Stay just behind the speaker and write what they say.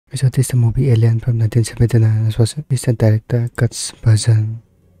So this is the movie Alien from 1979. This was the director cuts version,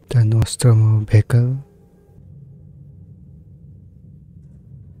 the Nostromo vehicle.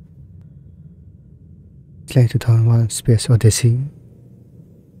 It's like 2001 Space Odyssey.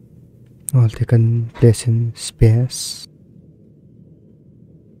 All taken place in space.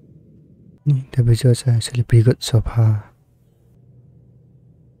 The visuals are actually pretty good so far.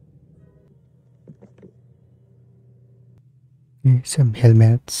 Some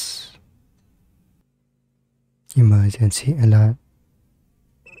helmets. Emergency alert.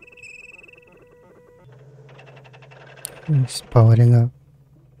 It's powering up.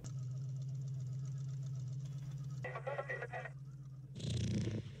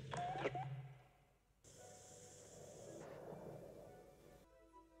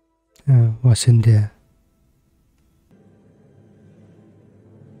 What's in there?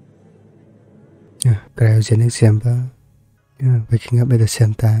 Cryogenic chamber. Waking up at the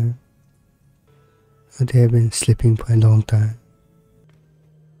same time. They have been sleeping for a long time.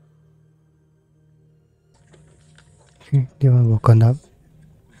 They were woken up.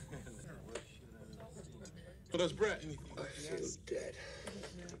 So that's Brett. I feel dead.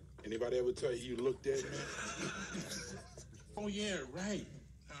 Anybody ever tell you you look dead, man? Oh yeah, right.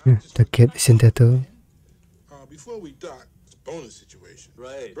 The kid is in there too. Before we dock, it's a bonus situation.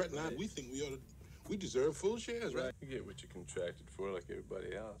 Right. Brett and I, we think we deserve full shares, right? You get what you contracted for, like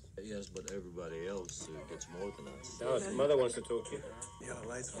everybody else. Yes, but everybody else gets more than us. Alice, mother wants to talk to you. Yeah, the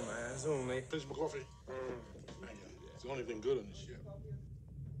lights for my eyes only. Finish my coffee. It's the only thing good on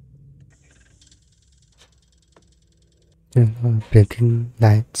the ship. Blinking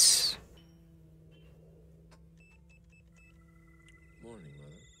lights. Morning,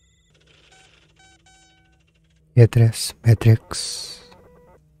 Mother. Address Matrix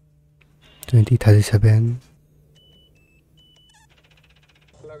 2037.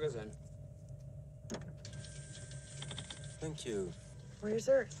 Plug us in. Thank you. Where's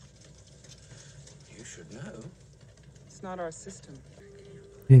Earth? You should know. It's not our system.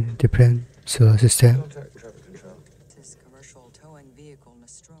 In different solar system. Contact traffic control. This commercial towing vehicle,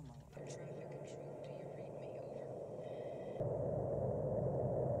 Nostromo. Traffic control, do you read me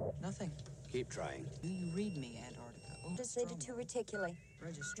over? Nothing. Keep trying. Do you read me, Antarctica? Oh, Decided to reticuli.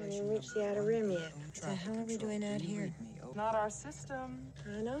 registration. We reached the outer rim yet. What the hell are we doing out here? Not our system.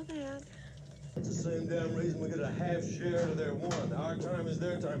 I know that. It's the same damn reason we get a half share of their one. Our time is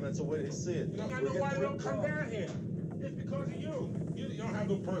their time. That's the way they see it. I know why they don't come down here. It's because of you. You don't have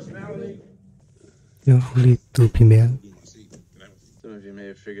no personality. Only 2 female. Some of you may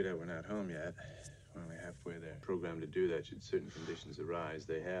have figured out we're not home yet. We're only halfway there. Programmed to do that should certain conditions arise.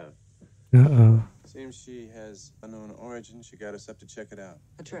 They have. Seems she has unknown origin. She got us up to check it out.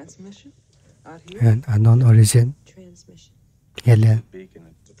 A transmission? Out here? And unknown origin. Transmission. Alien.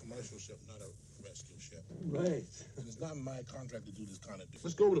 Beacon. It's a commercial ship, not a rescue ship. Right. And it's not my contract to do this kind of thing.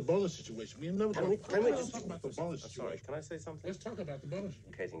 Let's go with the bonus situation. We have never Can we let's talk about the bonus Sorry, situation. can I say something? Let's talk about the bonus.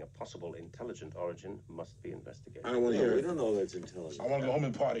 Indicating a possible intelligent origin must be investigated. I don't want to hear We it. don't know that's intelligent. I want to go home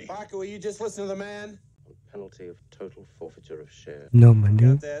and party. Parker, will you just listen to the man? On penalty of total forfeiture of share. No money.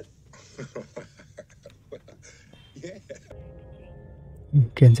 Got that? Yeah.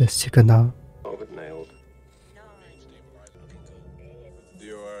 You can just chicken out. Orbit nailed.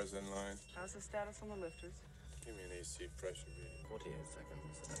 DOR's in line. How's the status on the lifters? Give me an AC pressure reading. 48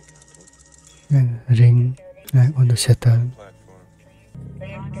 seconds. And ring like on the shuttle. Platform.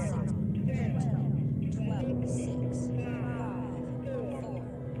 12, 6, 5, 4,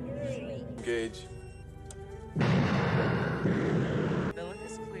 3. Engage. Billet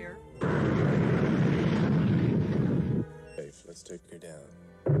is clear. Safe. Let's take her down.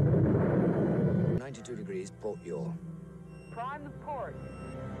 92 degrees, port yaw. Prime the port.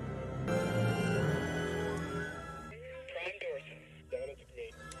 Prime doors. Data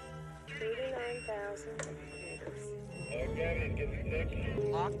degree. 39,000 meters.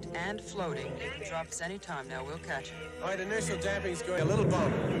 Locked and floating. Drop us any time now. We'll catch it. All right, initial damping's going a little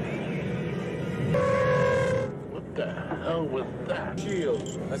bump. What the hell was that?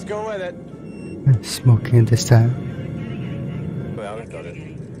 Shields. Let's go with it. Smoking this time. Well, we got it.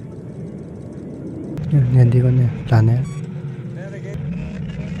 Landing on the planet. Navigate.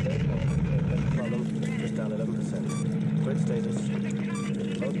 Problem, just down 11%. Grid status.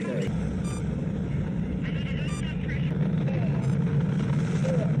 Okay.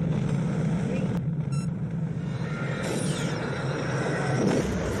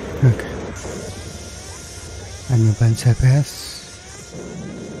 Okay. And you can surpass.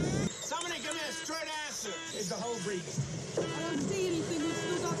 Somebody give me a straight answer. It's the whole breeze. I don't see anything. We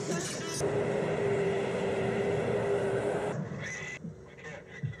still got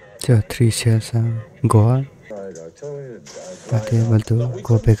after 3 shells go out, not able to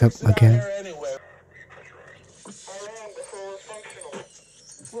go back up again.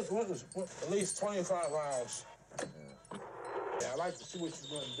 At least 25 rounds. Yeah, I like to see what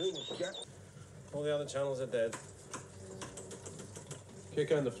you're going to do. What you got? All the other channels are dead.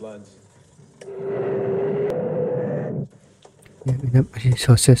 Kick on the floods. Yeah, enough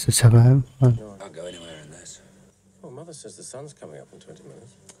resources to survive. Can't go anywhere in this. Well, Mother says the sun's coming up in 20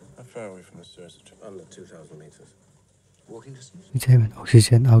 minutes. How far away from the source of traffic? Under 2,000 meters. Walking distance? It's having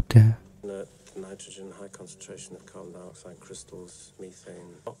oxygen out there. Inert nitrogen, high concentration of carbon dioxide crystals,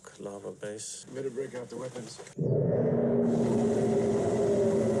 methane, rock, lava base. Better break out the weapons.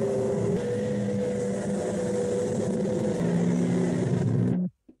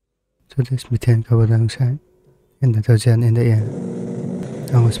 So there's methane carbon dioxide and nitrogen in the air.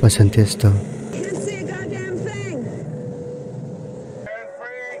 How much percentage though? Can't see a goddamn thing. And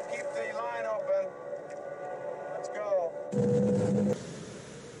free, keep the line open. Let's go.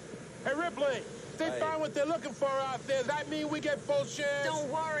 Hey, Ripley, they find what they're looking for out there. Does that mean we get full shares?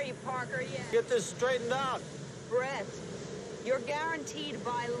 Don't worry, Parker. Yeah. Get this straightened out. Brett, you're guaranteed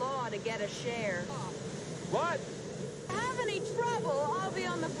by law to get a share. What? Have any trouble, I'll be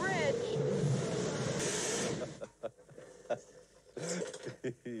on the bridge.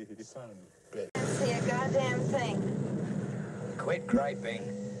 Son of a bitch. Can't see a goddamn thing. Quit griping.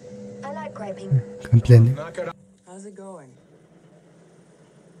 I like griping. Complaining. Knock it off. How's it going?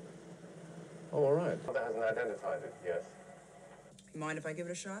 Oh, all right. Mother hasn't identified it yet. Mind if I give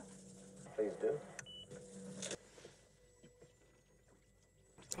it a shot? Please do.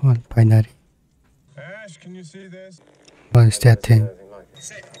 One binary. Ash, can you see this? What is that thing? Anything like it.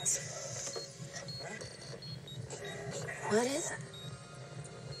 What is it?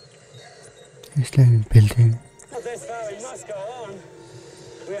 It's like a building. This ferry must go on.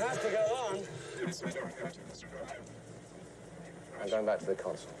 We have to go on. I'm going back to the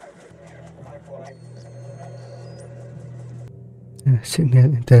console.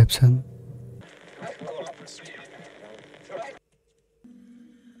 Signal interruption.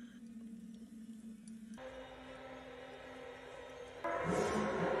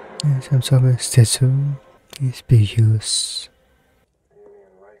 Some sort of statue is being used.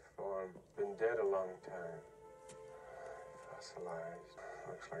 Alien life form. Been dead a long time. Fossilized.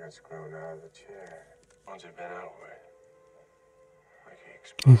 Looks like it's grown out of the chair. Once it been outward. Like he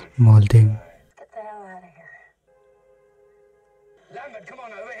It's exploded. molding. Get the hell out of here. Lambert, come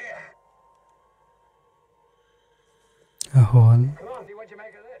on over here. A hole. Come on, see what you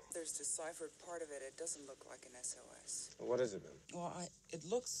make of this. There's deciphered part of it. It doesn't look like an SOS. What is it then? Well, it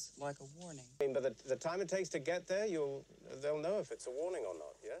looks like a warning. But the time it takes to get there, they'll know if it's a warning or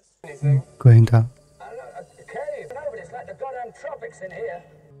not, yes? Anything? Going down. A cave. No, but it's like the goddamn tropics in here.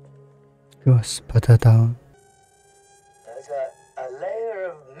 Goes further down. There's a layer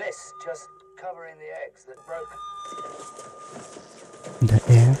of mist just covering the eggs that broke. In the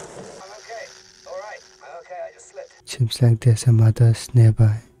air. I'm okay. All right. I'm okay. I just slipped. Seems like there's some others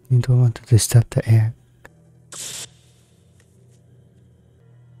nearby. You don't want to disturb the air.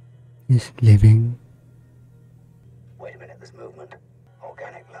 He's leaving. Wait a minute. There's movement.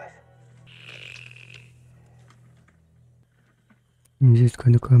 Organic life. Is it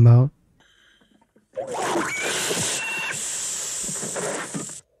going to come out?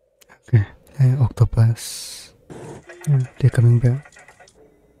 Okay, octopus. They're coming back.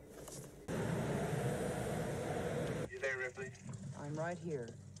 You there, Ripley? I'm right here.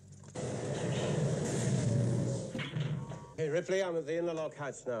 Hey, Ripley, I'm at the interlock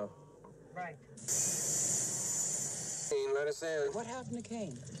hatch now. Right. Let us in. What happened to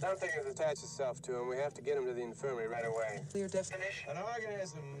Kane? Something has attached itself to him. We have to get him to the infirmary right away. Clear definition. An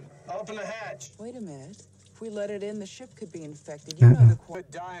organism. Open the hatch. Wait a minute. If we let it in, the ship could be infected. You know the Could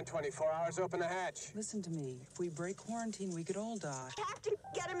die in 24 hours. Open the hatch. Listen to me. If we break quarantine, we could all die. You have to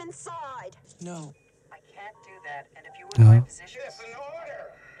get him inside. No. I can't do that. And if you were in my position... This in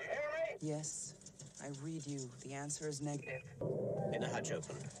order. You hear me? Yes. I read you. The answer is negative. In the hatch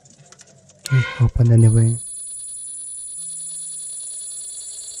open. Open anyway.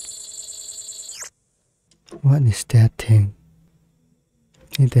 What is that thing?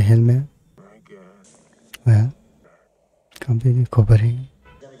 In the helmet? I guess. Well, completely covering.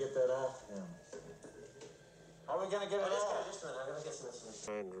 Gonna get that off him. How are we gonna get it off? Just a minute. I'm gonna get some instruments.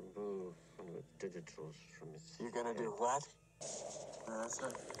 And remove from the digitals from his... You're gonna do what? That's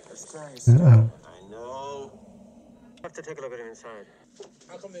not. That's Uh-oh. I know. I have to take a look at him inside.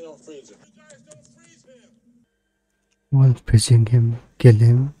 How come they don't freeze him? You guys don't freeze him. One pressing him, kill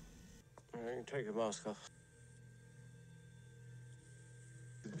him. You can take your mask off.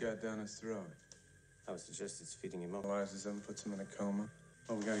 got down his throat? I would suggest it's feeding him up. Paralyzes him, puts him in a coma.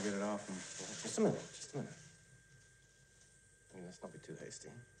 Oh, we gotta get it off him. Just a minute, just a minute. I mean, let's not be too hasty.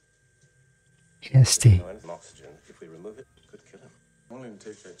 Hasty. No, and oxygen. If we remove it, it could kill him. I won't even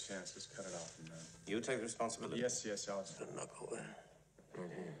take that chance. Just cut it off him now. You take the responsibility. Yes, I'll. Stand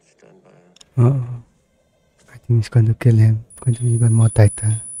by. Uh-oh. I think he's going to kill him. Going to be even more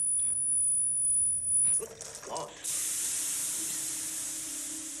tighter.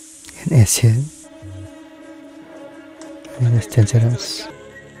 An acid. And it's dangerous.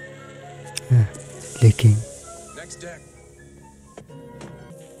 Leaking. Next deck.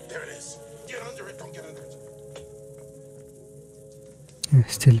 There it is. Get under it. Don't get under it.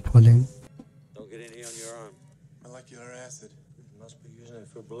 Still pulling. Don't get any on your arm. Molecular acid. Must be using it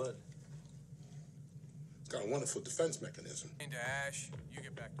for blood. It's got a wonderful defense mechanism. Into Ash. You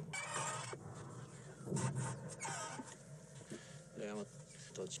get back to work. Damn it.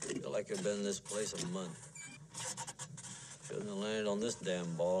 Don't you feel like I've been in this place a month? Shouldn't have landed on this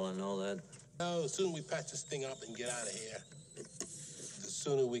damn ball, I know that. No, the sooner we patch this thing up and get out of here, the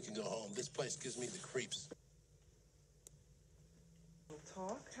sooner we can go home. This place gives me the creeps.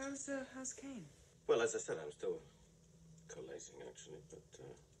 Talk? How's Kane? Well, as I said, I'm still collating, actually, but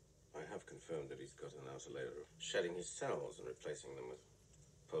I have confirmed that he's got an outer layer of shedding his cells and replacing them with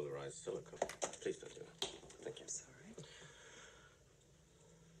polarized silicon. Please don't do that. Thank you. Sorry.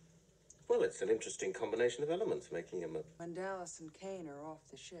 Well, it's an interesting combination of elements, making him a... When Dallas and Kane are off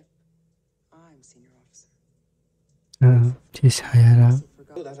the ship, I'm senior officer. She's higher up.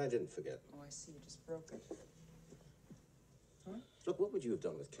 Oh, that I didn't forget. Oh, I see. You just broke it. Huh? Look, what would you have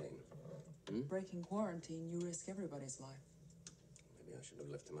done with Kane? Breaking quarantine, you risk everybody's life. Maybe I should have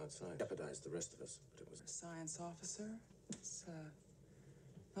left him outside. Jeopardized the rest of us, but it was... A science officer? It's,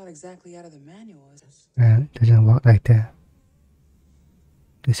 not exactly out of the manual, is it? Well, it doesn't work like that.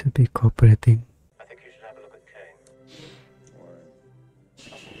 They should be cooperating. I think you should have a look at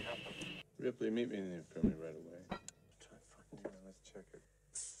Kane. Ripley, meet me in the infirmary right away. Try and find him. Let's check it.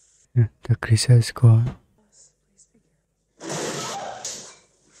 Yeah, the creaser is gone. Please speak here.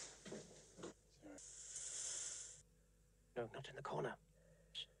 No, not in the corner.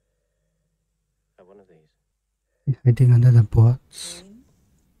 Have one of these. He's hiding under the boards.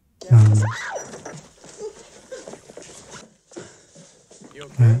 You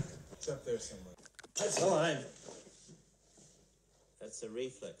okay? It's up there somewhere. That's fine. That's a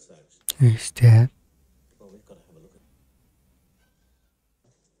reflex action. He's dead. Well, we've got to have a look at...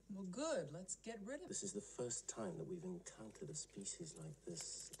 Well, good. Let's get rid of it. This is the first time that we've encountered a species like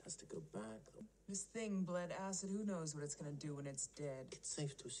this. It has to go back. This thing bled acid. Who knows what it's gonna do when it's dead? It's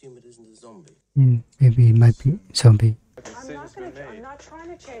safe to assume it isn't a zombie. Maybe it might be zombie. I'm not trying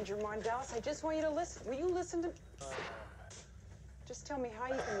to change your mind, Dallas. I just want you to listen. Will you listen to... Just tell me how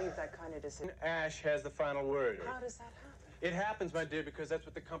you can leave that kind of decision. Ash has the final word. How does that happen? It happens, my dear, because that's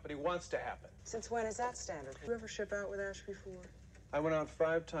what the company wants to happen. Since when is that standard? Did you ever ship out with Ash before? I went out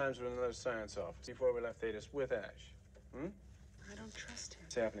 5 times with another science office. Before we left, they just with Ash. I don't trust him.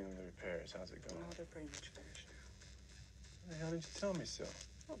 What's happening with the repairs? How's it going? Oh, they're pretty much finished now. Why the hell didn't you tell me so?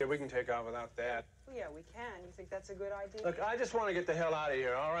 Yeah, we can take off without that. Well, yeah, we can. You think that's a good idea? Look, I just want to get the hell out of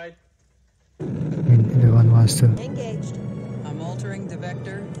here, all right? Everyone wants to. Engaged. I'm altering the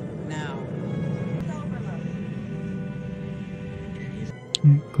vector now.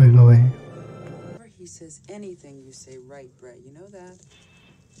 Going away. Whenever he says anything, you say right, Brett. You know that?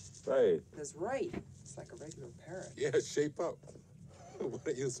 Right. Because right, it's like a regular parrot. Yeah, shape up. What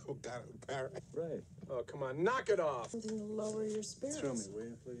are you so kind of parrot? Right. Oh, come on, knock it off. Something to lower your spirits. Throw me, will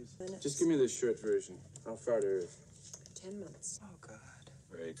you, please? Minutes. Just give me the short version. How far to Earth? 10 minutes. Oh, God.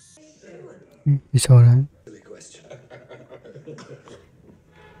 Great. It's alright. Silly question.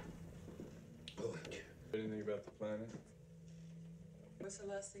 Anything about the planet? What's the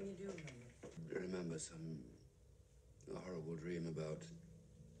last thing you do remember? I remember a horrible dream about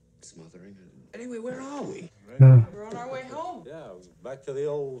smothering. Anyway, where are we? We're on our way home. Yeah, back to the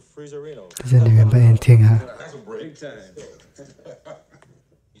old freezerino. Doesn't remember anything, huh? That's a break time.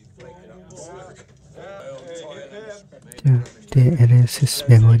 Yeah, they erase his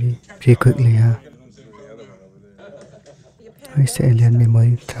memory pretty quickly, huh? How is the alien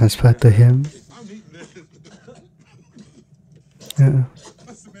memory transferred to him? Yeah.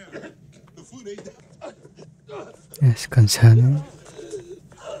 Yes, concerning.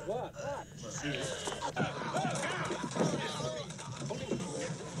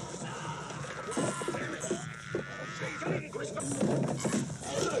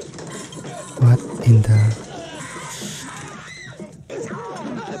 What in the...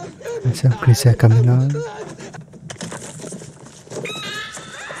 There's a creature coming on.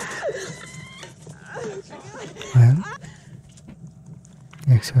 Well,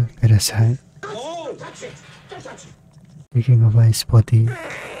 actual parasite taking over his body.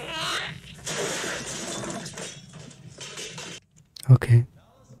 Okay,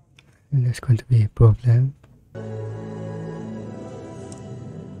 and that's going to be a problem.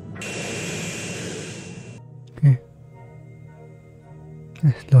 Okay,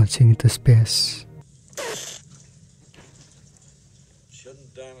 let's launching into space.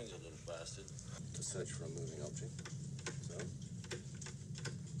 Shouldn't damage a little bastard. To search for a moving object. So,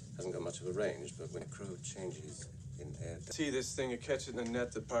 hasn't got much of a range, but when a crow changes in air. See this thing, you catch it in the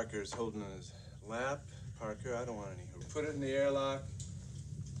net that Parker is holding in his lap. Parker, I don't want any. Put it in the airlock.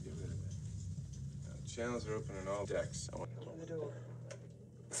 Get rid of it. Now, channels are open on all decks. I want The door.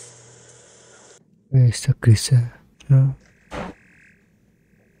 Where is the creature? No.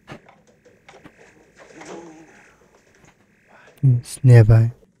 It's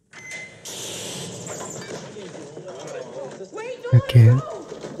nearby. Okay.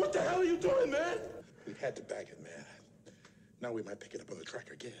 What the hell are you doing, man? We had to bag it, man. Now we might pick it up on the track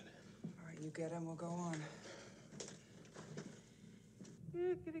again. All right, you get him, we'll go on.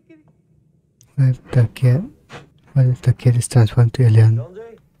 What if the cat is transformed to alien?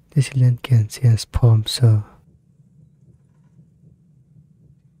 This alien can see us form, so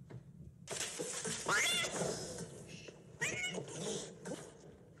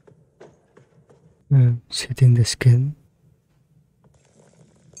shedding the skin.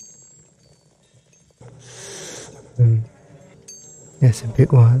 That's a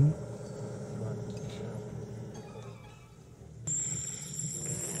big one.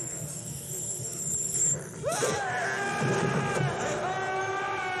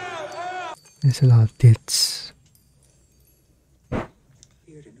 There's a lot of deaths.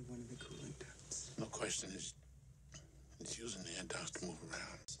 Peered into one of the cooling ducts. No question, it's using the air ducts to move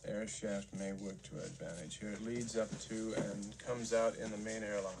around. air shaft may work to our advantage. Here it leads up to and comes out in the main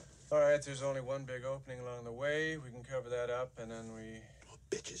airlock. All right, there's only one big opening along the way. We can cover that up, and then we... Oh,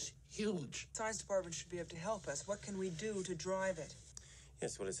 bitch is huge. Science department should be able to help us. What can we do to drive it?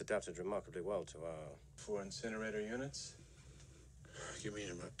 Yes, well, it's adapted remarkably well to our... 4 incinerator units. Give me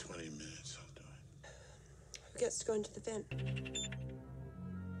about 20 minutes, I'll do it. Who gets to go into the vent?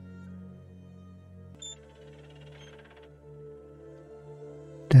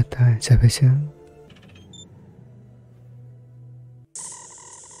 Data insufficient.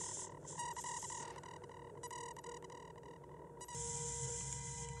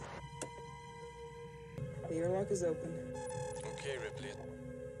 The airlock is open. Okay, Ripley.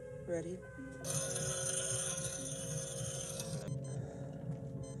 Ready?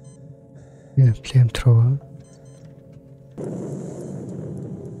 Yeah, flamethrower.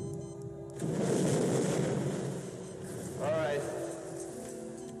 All right.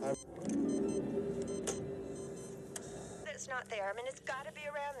 It's not there. I mean, it's got to be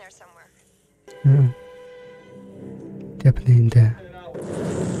around there somewhere. Definitely in there.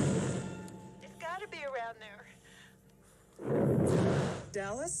 It's got to be around there.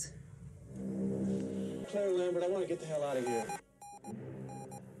 Dallas? Claire Lambert, I want to get the hell out of here.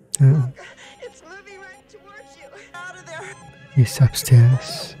 It's moving right towards you. Out of there. He's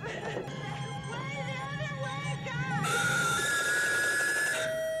upstairs.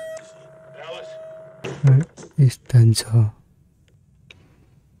 Dallas? He's done so.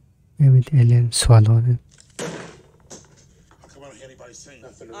 Maybe the alien swallowed it. How come I don't hear anybody saying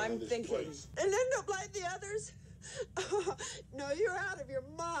nothing around I'm this thinking. place? And then don't blame the others. No, you're out of your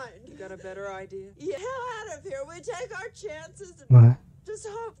mind. You got a better idea? Yeah, hell out of here. We take our chances and What? just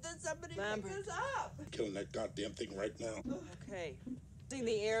hope that somebody Lambert. picks us up. I'm killing that goddamn thing right now. Okay. Using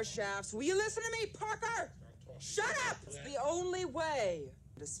the air shafts. Will you listen to me, Parker? Shut up! It's the only way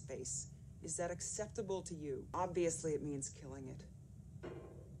to space. Is that acceptable to you? Obviously, it means killing it.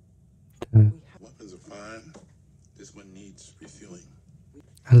 Weapons are fine. This one needs refueling.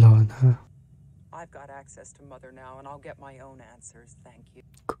 Alone, huh? I've got access to Mother now, and I'll get my own answers. Thank you.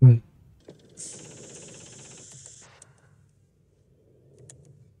 Cool.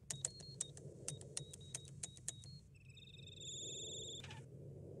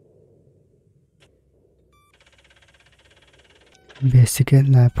 Investigate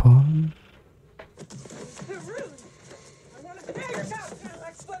life form. Rude. I want to hear your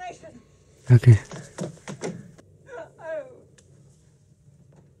explanation. Okay. Oh.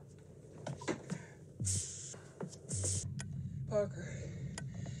 Parker.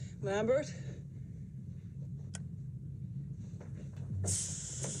 Lambert?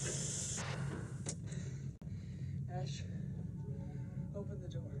 Ash, open the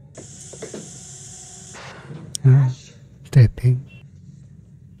door. Tapping.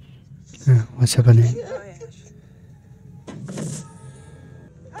 What's happening? Hi, Ash.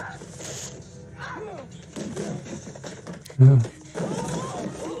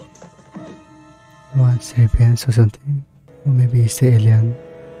 What, sapiens or something? Or maybe it's the alien.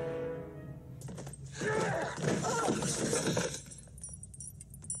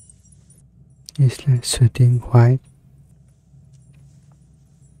 It's like sweating white.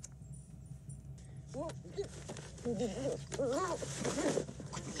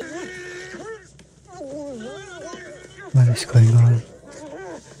 What is going on?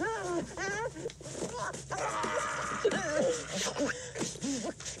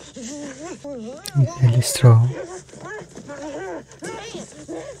 It's really strong.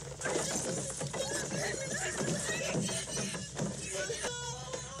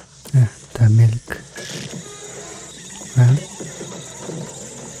 The milk. Well,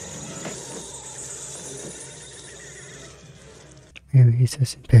 maybe he's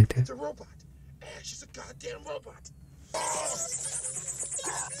just infected. It's a robot. She's a goddamn robot.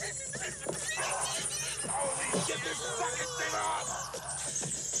 Get this fucking thing off!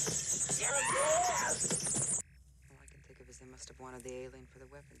 All I can think of is they must have wanted the alien for the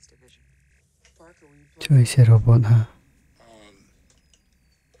weapons division. Parker, were you So he's a robot, huh?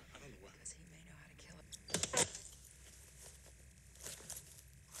 Because he may know how to kill it.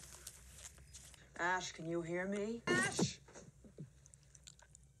 Ash, can you hear me? Ash!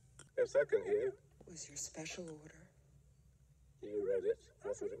 Yes, I can hear you. Was your special order? You read it. I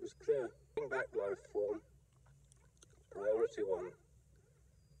thought it was clear. Bring back life form. Priority 1.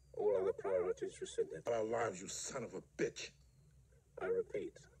 All other priorities rescinded. Our lives, you son of a bitch. I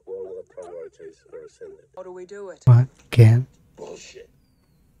repeat, all other priorities are rescinded. How do we do it? What? Again? Bullshit.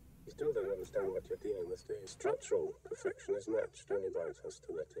 You still don't understand what you're dealing with, do you? Structural perfection is matched only by its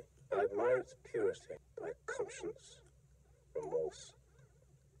hostility. I admire its purity by conscience, remorse,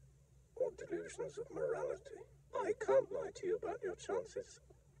 or delusions of morality. I can't lie to you about your chances.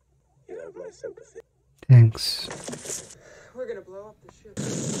 You have my sympathy. Thanks. We're gonna blow up the ship.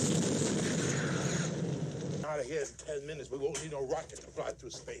 Out of here in 10 minutes. We won't need no rocket to fly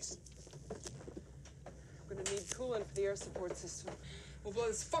through space. We're gonna need coolant for the air support system. We'll blow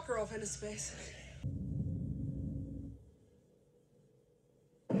this fucker off into space.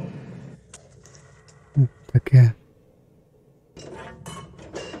 Okay.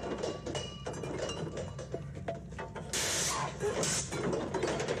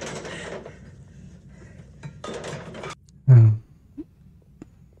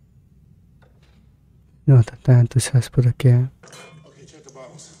 No, tan entusiasmo por aquí. Okay, check the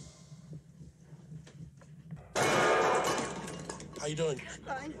bottles. How you doing?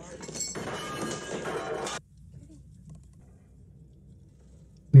 Fine.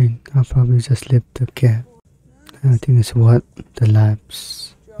 I mean, I'll probably just leave the cat. I think it's what the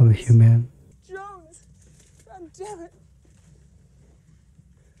lives of a human. Jones! God damn it!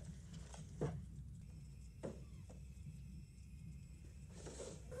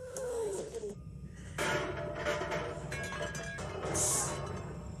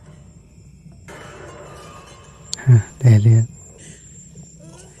 The alien.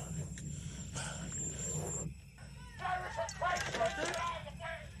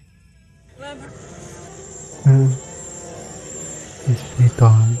 It's really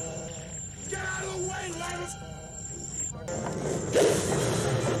gone. Get out of the way, Leonard!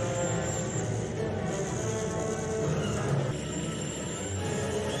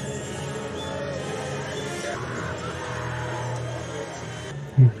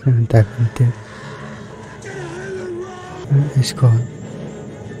 Definitely. It's gone.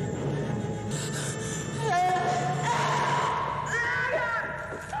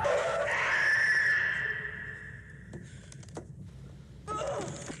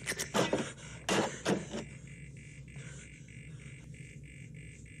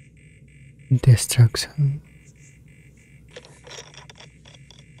 Destruction.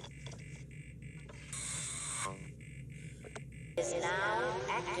 Is now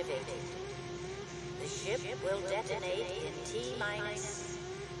activated. The ship will detonate in T-minus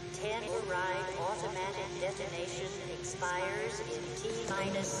 10. Override automatic detonation expires in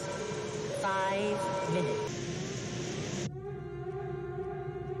T-minus 5 minutes.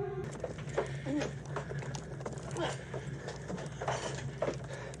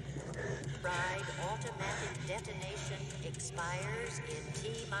 Override automatic detonation expires in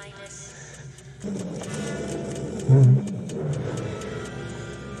T-minus.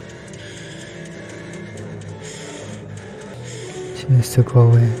 She needs to go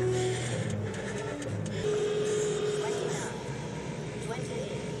away.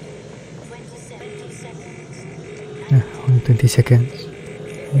 20 seconds. She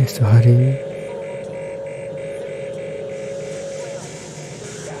needs to hurry.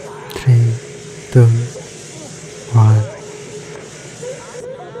 3, 2, 1.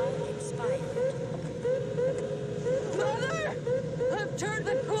 Turn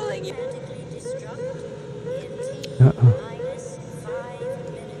the cooling unit.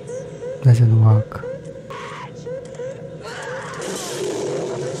 Doesn't work.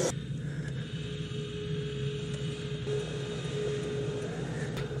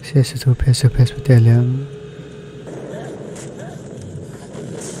 She has to do face to face with alien.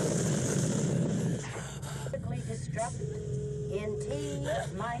 Destruct in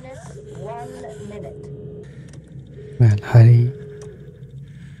T-1 minute. Well, hurry.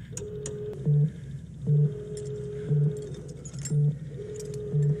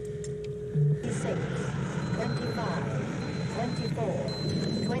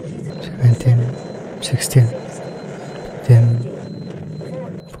 Sixteen, 10,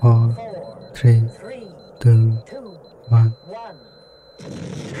 4, 3, 2, 1.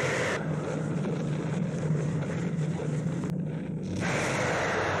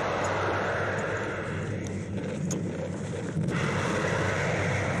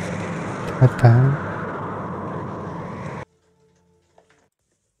 Third time.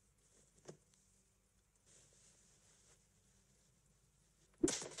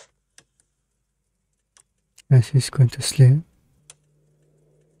 And she's going to sleep.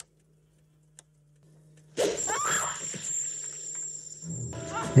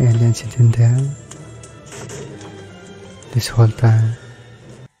 The alien sitting there this whole time,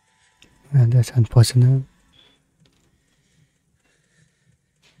 and that's unfortunate.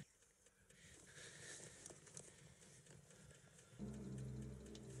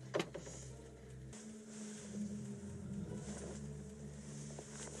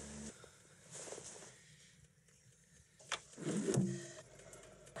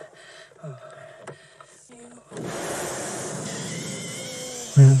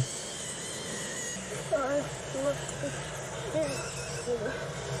 Yeah.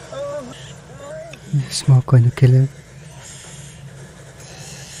 Is smoke going to kill it?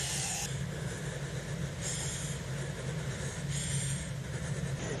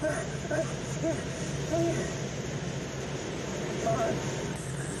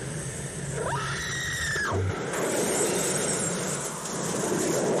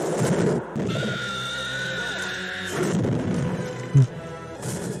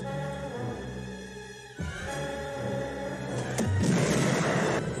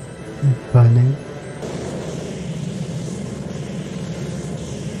 Burning.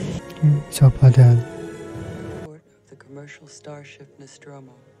 So far done. Report of the commercial starship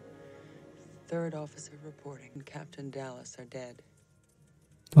Nostromo. Third officer reporting. Captain Dallas are dead.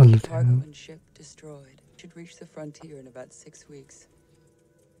 All the Cargo time. and ship destroyed. Should reach the frontier in about 6 weeks.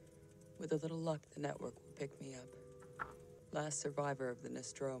 With a little luck, the network will pick me up. Last survivor of the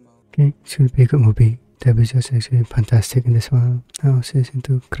Nostromo. Okay, it should be a good movie. The visuals are actually fantastic in this one. Now, season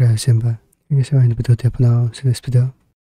 2, Cryo Simba. Thank you so much for the video. See you next video.